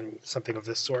something of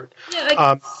this sort.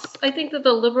 Yeah, I think that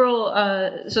the liberal,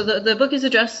 so the book is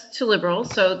addressed to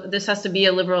liberals, so this has to be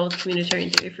a liberal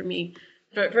communitarian theory for me,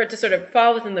 for it to sort of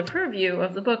fall within the purview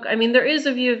of the book. I mean, there is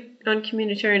a view on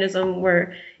communitarianism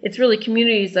where it's really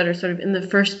communities that are sort of in the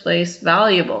first place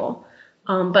valuable.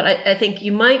 But I think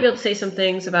you might be able to say some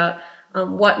things about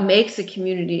what makes a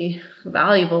community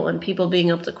valuable, and people being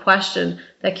able to question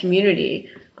that community,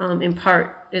 in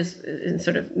part, is in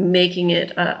sort of making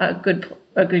it a good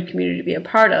community to be a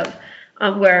part of,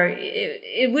 where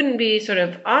it wouldn't be sort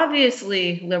of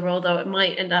obviously liberal, though it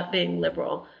might end up being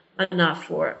liberal enough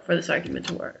for this argument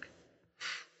to work.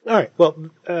 All right. Well,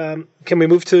 can we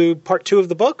move to part 2 of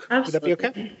the book? Absolutely. Would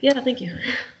that be okay? Yeah, thank you.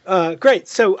 Great.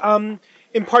 So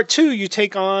in part 2, you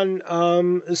take on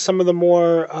some of the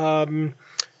more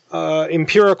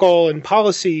empirical and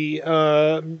policy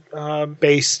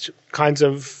based kinds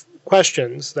of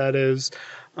questions. That is,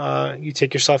 you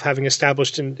take yourself, having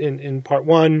established in part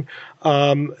 1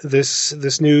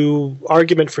 this new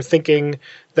argument for thinking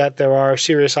that there are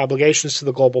serious obligations to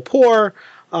the global poor.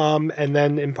 And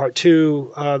then in part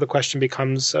 2, the question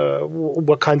becomes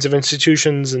what kinds of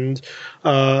institutions and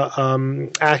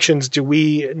actions do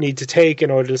we need to take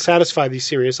in order to satisfy these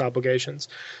serious obligations?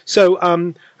 So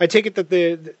I take it that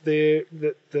the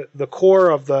core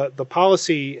of the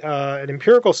policy and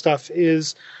empirical stuff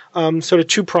is sort of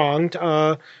two-pronged.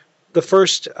 The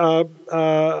first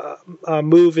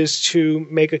move is to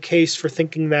make a case for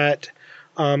thinking that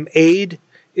aid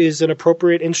is an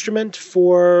appropriate instrument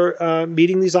for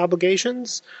meeting these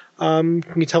obligations. Can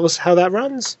you tell us how that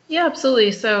runs? Yeah,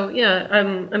 absolutely. So,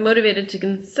 I'm motivated to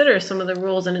consider some of the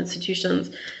rules and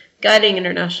institutions guiding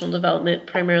international development,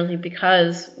 primarily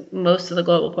because most of the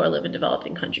global poor live in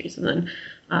developing countries. And then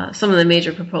some of the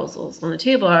major proposals on the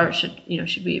table are, should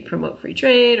we promote free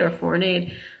trade or foreign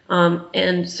aid?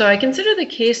 And so I consider the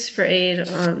case for aid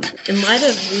in light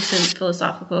of recent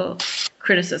philosophical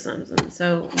criticisms. And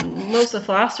so most of the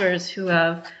philosophers who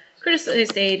have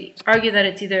criticized aid argue that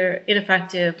it's either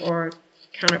ineffective or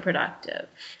counterproductive.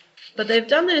 But they've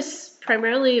done this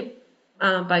primarily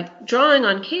by drawing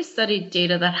on case study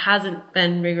data that hasn't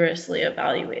been rigorously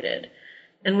evaluated.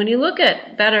 And when you look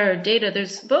at better data,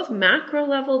 there's both macro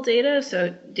level data, so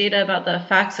data about the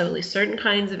effects of at least certain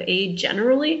kinds of aid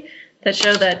generally, that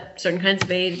show that certain kinds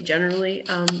of aid generally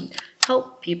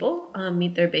help people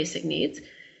meet their basic needs.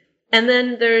 And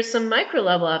then there's some micro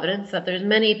level evidence that there's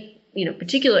many,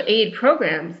 particular aid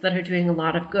programs that are doing a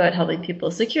lot of good, helping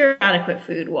people secure adequate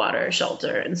food, water,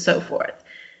 shelter, and so forth.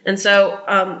 And so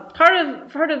part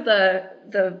of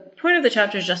the point of the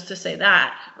chapter is just to say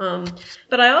that.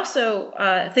 But I also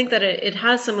think that it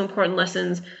has some important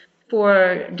lessons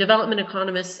for development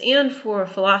economists and for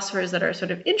philosophers that are sort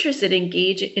of interested in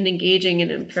engaging in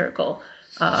empirical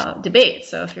debate.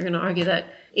 So if you're going to argue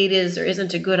that aid is or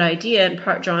isn't a good idea, in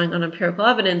part drawing on empirical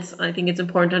evidence, I think it's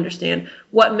important to understand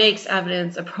what makes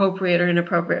evidence appropriate or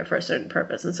inappropriate for a certain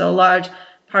purpose. And so a large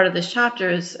part of this chapter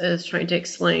is trying to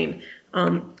explain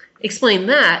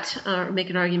that, or make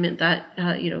an argument that,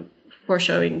 for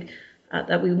showing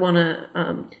that we want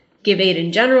to give aid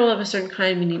in general of a certain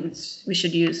kind, we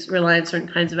should rely on certain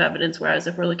kinds of evidence, whereas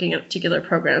if we're looking at particular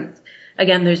programs,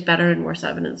 again, there's better and worse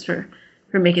evidence for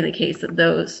making the case that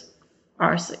those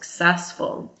are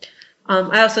successful.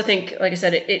 I also think, like I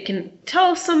said, it can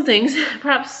tell some things,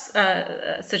 perhaps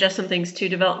suggest some things to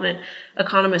development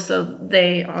economists, so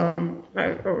they are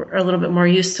a little bit more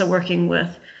used to working with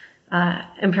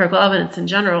empirical evidence in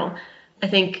general. I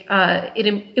think it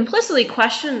implicitly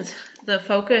questions the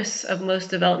focus of most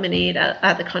development aid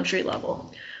at the country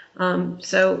level.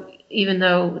 So even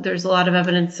though there's a lot of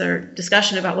evidence or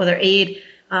discussion about whether aid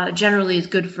generally is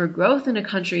good for growth in a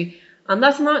country,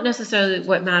 that's not necessarily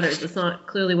what matters. It's not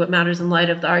clearly what matters in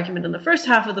light of the argument in the first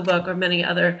half of the book or many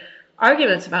other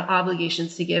arguments about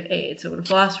obligations to give aid. So when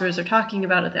philosophers are talking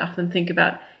about it, they often think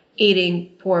about aiding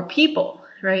poor people,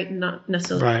 right? Not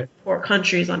necessarily poor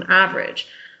countries on average.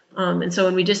 And so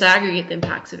when we disaggregate the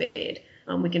impacts of aid,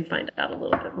 we can find out a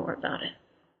little bit more about it.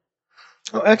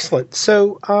 Oh, excellent.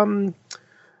 So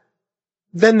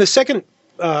then the second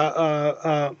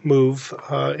move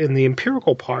in the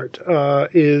empirical part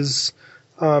is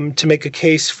to make a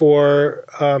case for,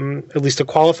 at least a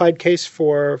qualified case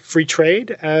for free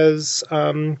trade as,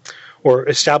 or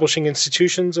establishing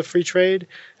institutions of free trade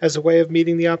as a way of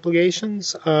meeting the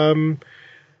obligations. Can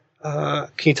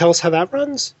you tell us how that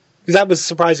runs? Because that was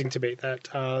surprising to me that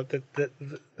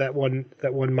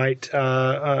one might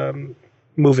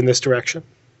move in this direction.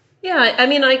 Yeah, I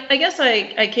mean, I guess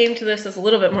I came to this as a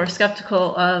little bit more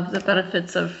skeptical of the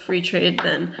benefits of free trade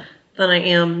than I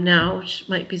am now, which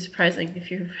might be surprising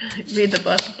if you read the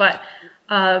book. But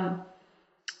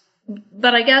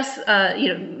I guess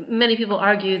many people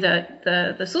argue that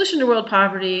the solution to world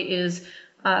poverty is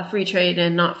free trade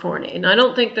and not foreign aid. And I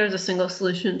don't think there's a single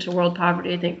solution to world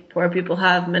poverty. I think poor people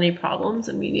have many problems,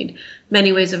 and we need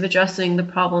many ways of addressing the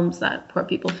problems that poor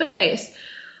people face.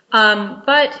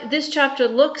 But this chapter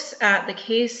looks at the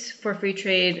case for free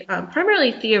trade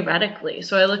primarily theoretically.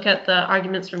 So I look at the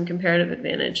arguments from comparative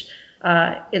advantage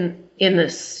in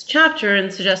this chapter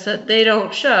and suggest that they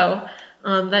don't show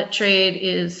that trade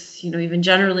is, even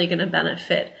generally going to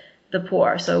benefit the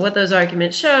poor. So what those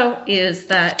arguments show is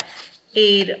that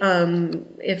trade,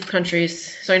 if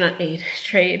countries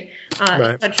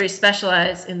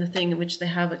specialize in the thing in which they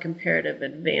have a comparative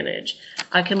advantage,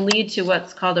 can lead to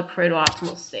what's called a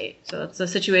proto-optimal state. So it's a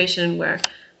situation where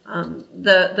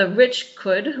the rich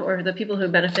could, or the people who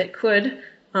benefit could,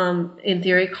 in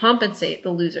theory, compensate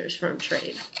the losers from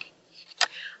trade.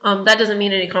 That doesn't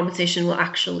mean any compensation will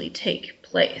actually take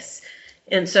place.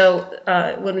 And so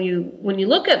when you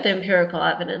look at the empirical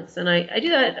evidence, and I do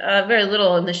that very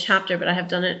little in this chapter, but I have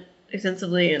done it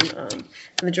extensively in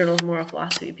the Journal of Moral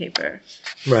Philosophy paper,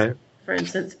 right, for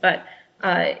instance. But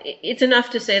it's enough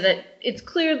to say that it's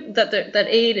clear that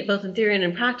aid, both in theory and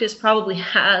in practice, probably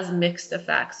has mixed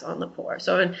effects on the poor.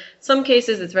 So in some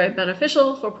cases, it's very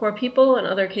beneficial for poor people. In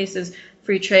other cases,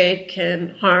 free trade can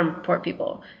harm poor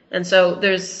people. And so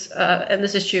there's, and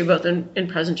this is true both in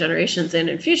present generations and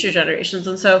in future generations.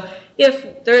 And so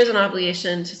if there is an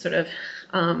obligation to sort of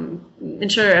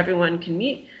ensure everyone can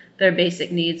meet their basic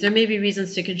needs, there may be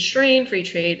reasons to constrain free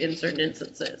trade in certain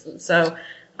instances. And so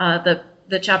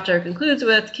the chapter concludes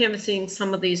with canvassing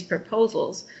some of these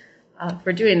proposals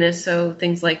for doing this. So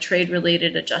things like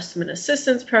trade-related adjustment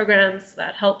assistance programs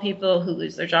that help people who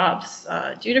lose their jobs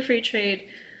due to free trade,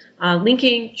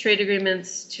 linking trade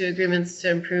agreements to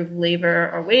improve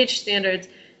labor or wage standards,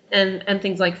 and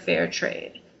things like fair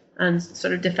trade, and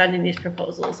sort of defending these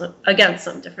proposals against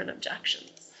some different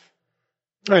objections.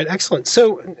 All right, excellent.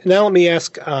 So now let me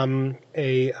ask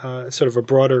a sort of a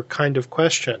broader kind of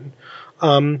question,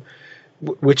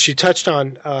 which you touched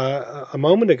on a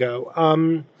moment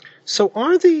ago. So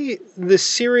are the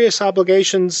serious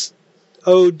obligations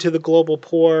owed to the global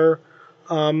poor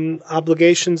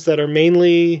obligations that are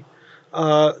mainly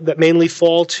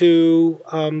fall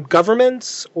to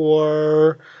governments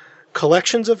or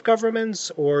collections of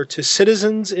governments or to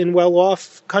citizens in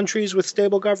well-off countries with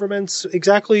stable governments?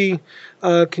 Exactly,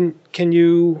 can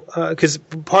you, because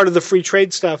part of the free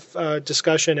trade stuff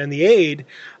discussion and the aid,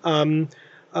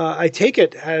 I take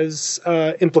it has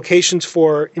implications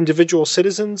for individual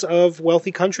citizens of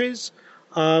wealthy countries.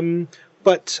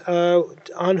 But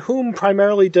on whom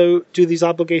primarily do these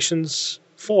obligations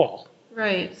fall?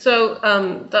 Right. So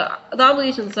the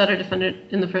obligations that are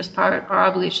defended in the first part are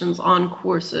obligations on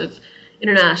coercive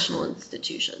international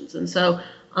institutions. And so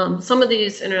some of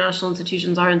these international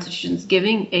institutions are institutions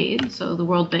giving aid. So the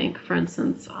World Bank, for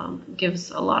instance,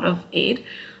 gives a lot of aid.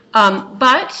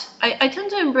 But I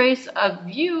tend to embrace a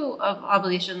view of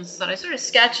obligations that I sort of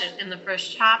sketch in the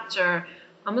first chapter.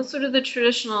 It's sort of the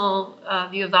traditional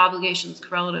view of the obligations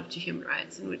correlative to human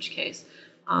rights, in which case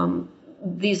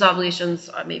these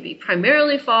obligations maybe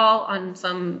primarily fall on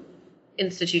some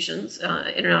institutions,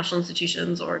 international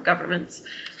institutions or governments.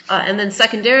 And then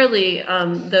secondarily,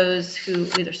 those who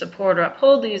either support or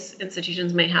uphold these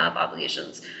institutions may have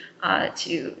obligations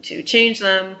to change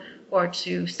them or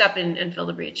to step in and fill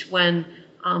the breach when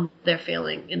they're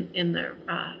failing in their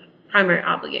primary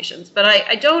obligations. But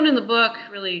I don't in the book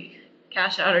really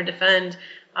cash out or defend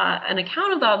an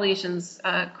account of the obligations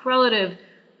correlative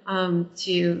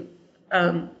to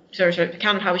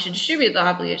account of how we should distribute the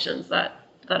obligations that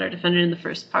are defended in the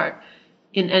first part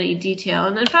in any detail.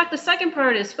 And in fact, the second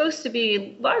part is supposed to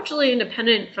be largely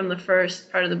independent from the first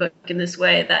part of the book in this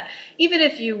way, that even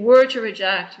if you were to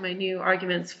reject my new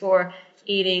arguments for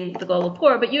aiding the global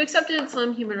poor, but you accepted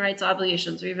some human rights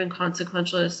obligations or even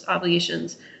consequentialist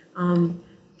obligations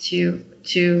to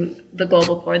the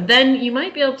global poor, then you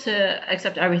might be able to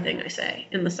accept everything I say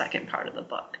in the second part of the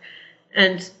book.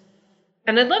 And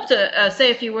I'd love to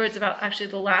say a few words about actually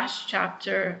the last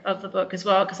chapter of the book as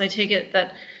well, because I take it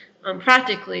that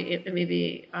practically it may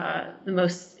be the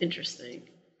most interesting.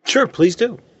 Sure, please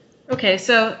do. Okay,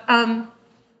 so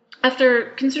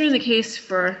after considering the case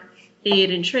for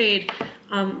aid and trade,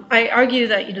 I argue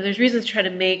that there's reasons to try to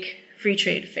make free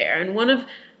trade fair, and one of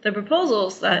the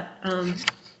proposals that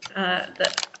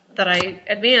I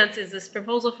advance is this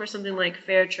proposal for something like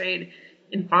fair trade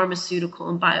in pharmaceutical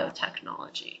and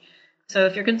biotechnology. So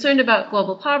if you're concerned about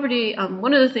global poverty,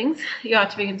 one of the things you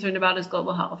ought to be concerned about is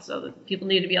global health. So that people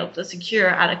need to be able to secure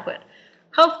adequate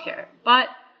health care. But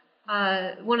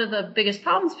one of the biggest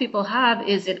problems people have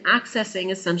is in accessing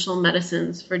essential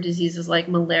medicines for diseases like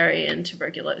malaria and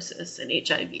tuberculosis and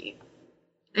HIV.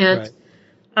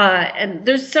 And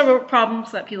there's several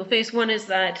problems that people face. One is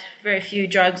that very few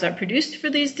drugs are produced for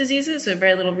these diseases, so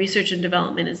very little research and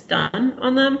development is done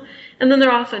on them. And then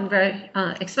they're often very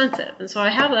expensive. And so I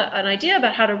have an idea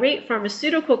about how to rate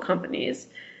pharmaceutical companies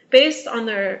based on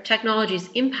their technology's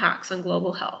impacts on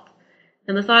global health.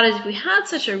 And the thought is, if we had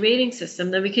such a rating system,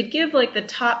 then we could give like the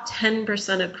top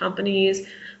 10% of companies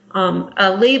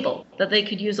a label that they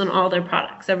could use on all their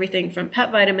products, everything from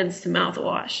pet vitamins to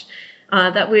mouthwash.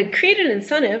 That would create an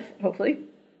incentive, hopefully,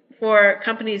 for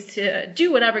companies to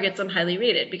do whatever gets them highly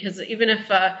rated. Because even if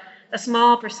a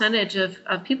small percentage of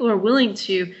people are willing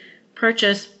to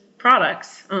purchase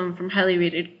products from highly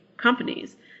rated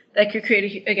companies, that could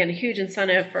create, a huge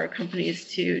incentive for companies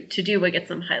to do what gets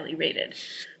them highly rated.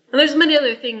 And there's many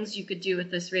other things you could do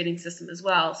with this rating system as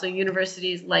well. So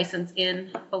universities license in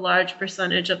a large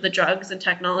percentage of the drugs and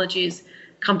technologies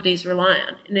companies rely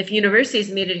on. And if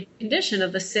universities made it a condition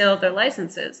of the sale of their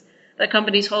licenses that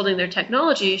companies holding their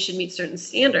technology should meet certain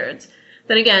standards,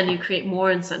 then again, you create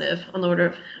more incentive on the order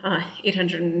of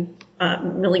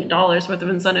 $800 million worth of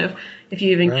incentive if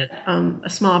you even get a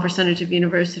small percentage of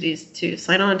universities to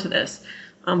sign on to this,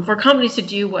 for companies to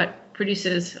do what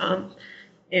produces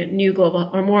new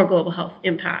global or more global health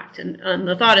impact. And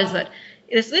the thought is that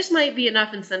this might be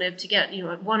enough incentive to get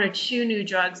one or two new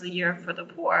drugs a year for the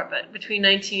poor, but between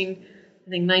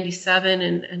 1997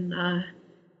 and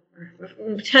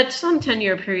some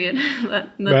 10-year period,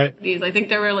 I think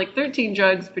there were like 13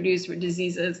 drugs produced for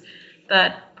diseases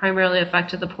that primarily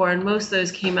affected the poor, and most of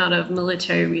those came out of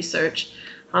military research.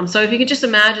 So if you could just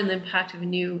imagine the impact of a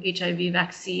new HIV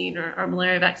vaccine or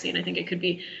malaria vaccine, I think it could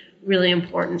be really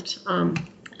important.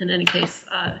 In any case,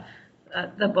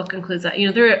 the book includes that.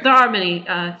 There are many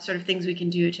sort of things we can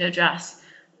do to address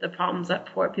the problems that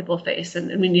poor people face,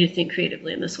 and we need to think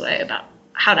creatively in this way about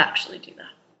how to actually do that.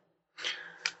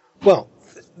 Well,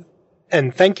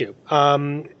 and thank you.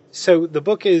 So the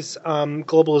book is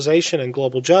Globalization and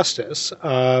Global Justice,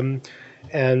 and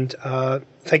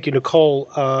thank you, Nicole,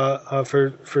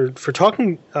 for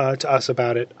talking to us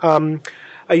about it.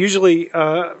 I usually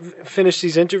finish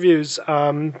these interviews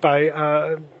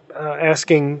by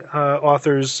asking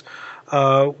authors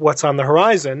what's on the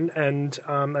horizon, and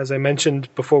as I mentioned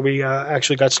before we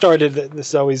actually got started,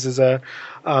 this always is I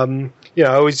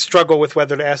always struggle with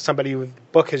whether to ask somebody whose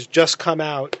book has just come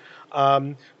out.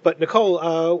 But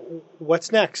Nicole,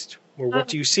 what's next, or what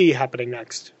do you see happening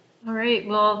next? All right.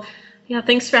 Well, Yeah,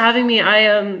 thanks for having me.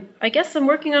 I guess I'm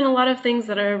working on a lot of things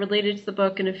that are related to the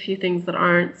book and a few things that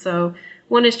aren't. So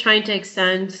one is trying to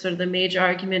extend sort of the major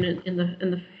argument in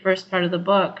the first part of the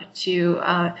book to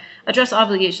address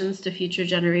obligations to future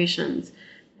generations.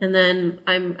 And then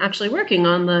I'm actually working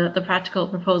on the practical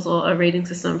proposal, a rating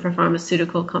system for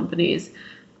pharmaceutical companies,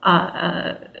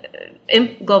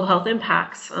 global health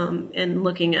impacts, and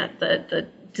looking at the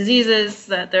diseases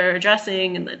that they're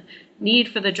addressing and the need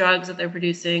for the drugs that they're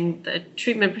producing, the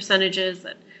treatment percentages,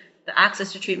 the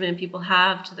access to treatment people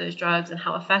have to those drugs, and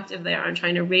how effective they are in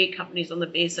trying to rate companies on the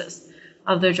basis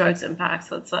of their drugs' impacts.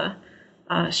 So it's a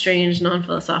strange,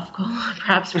 non-philosophical,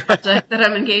 perhaps, project that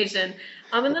I'm engaged in.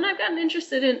 And then I've gotten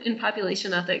interested in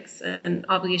population ethics and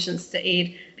obligations to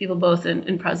aid people both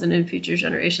in present and future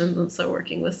generations, and so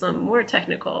working with some more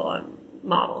technical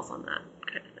models on that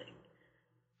kind of thing.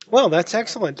 Well, that's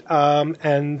excellent,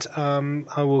 and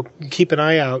I will keep an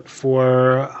eye out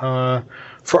for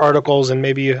articles and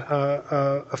maybe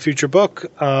a future book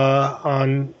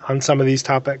on some of these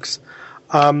topics.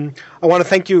 I want to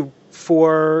thank you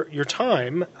for your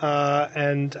time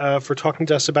and for talking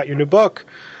to us about your new book,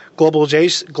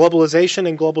 Globalization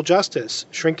and Global Justice,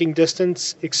 Shrinking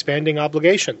Distance, Expanding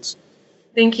Obligations.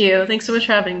 Thank you. Thanks so much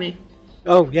for having me.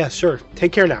 Oh, yeah, sure.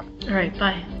 Take care now. All right,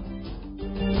 bye.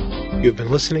 You've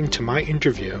been listening to my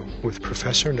interview with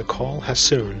Professor Nicole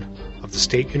Hassoun of the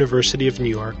State University of New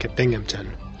York at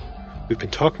Binghamton. We've been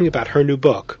talking about her new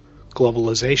book,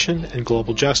 Globalization and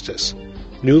Global Justice,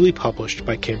 newly published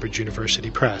by Cambridge University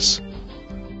Press.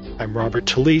 I'm Robert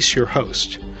Talisse, your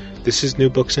host. This is New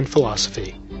Books in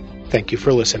Philosophy. Thank you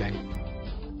for listening.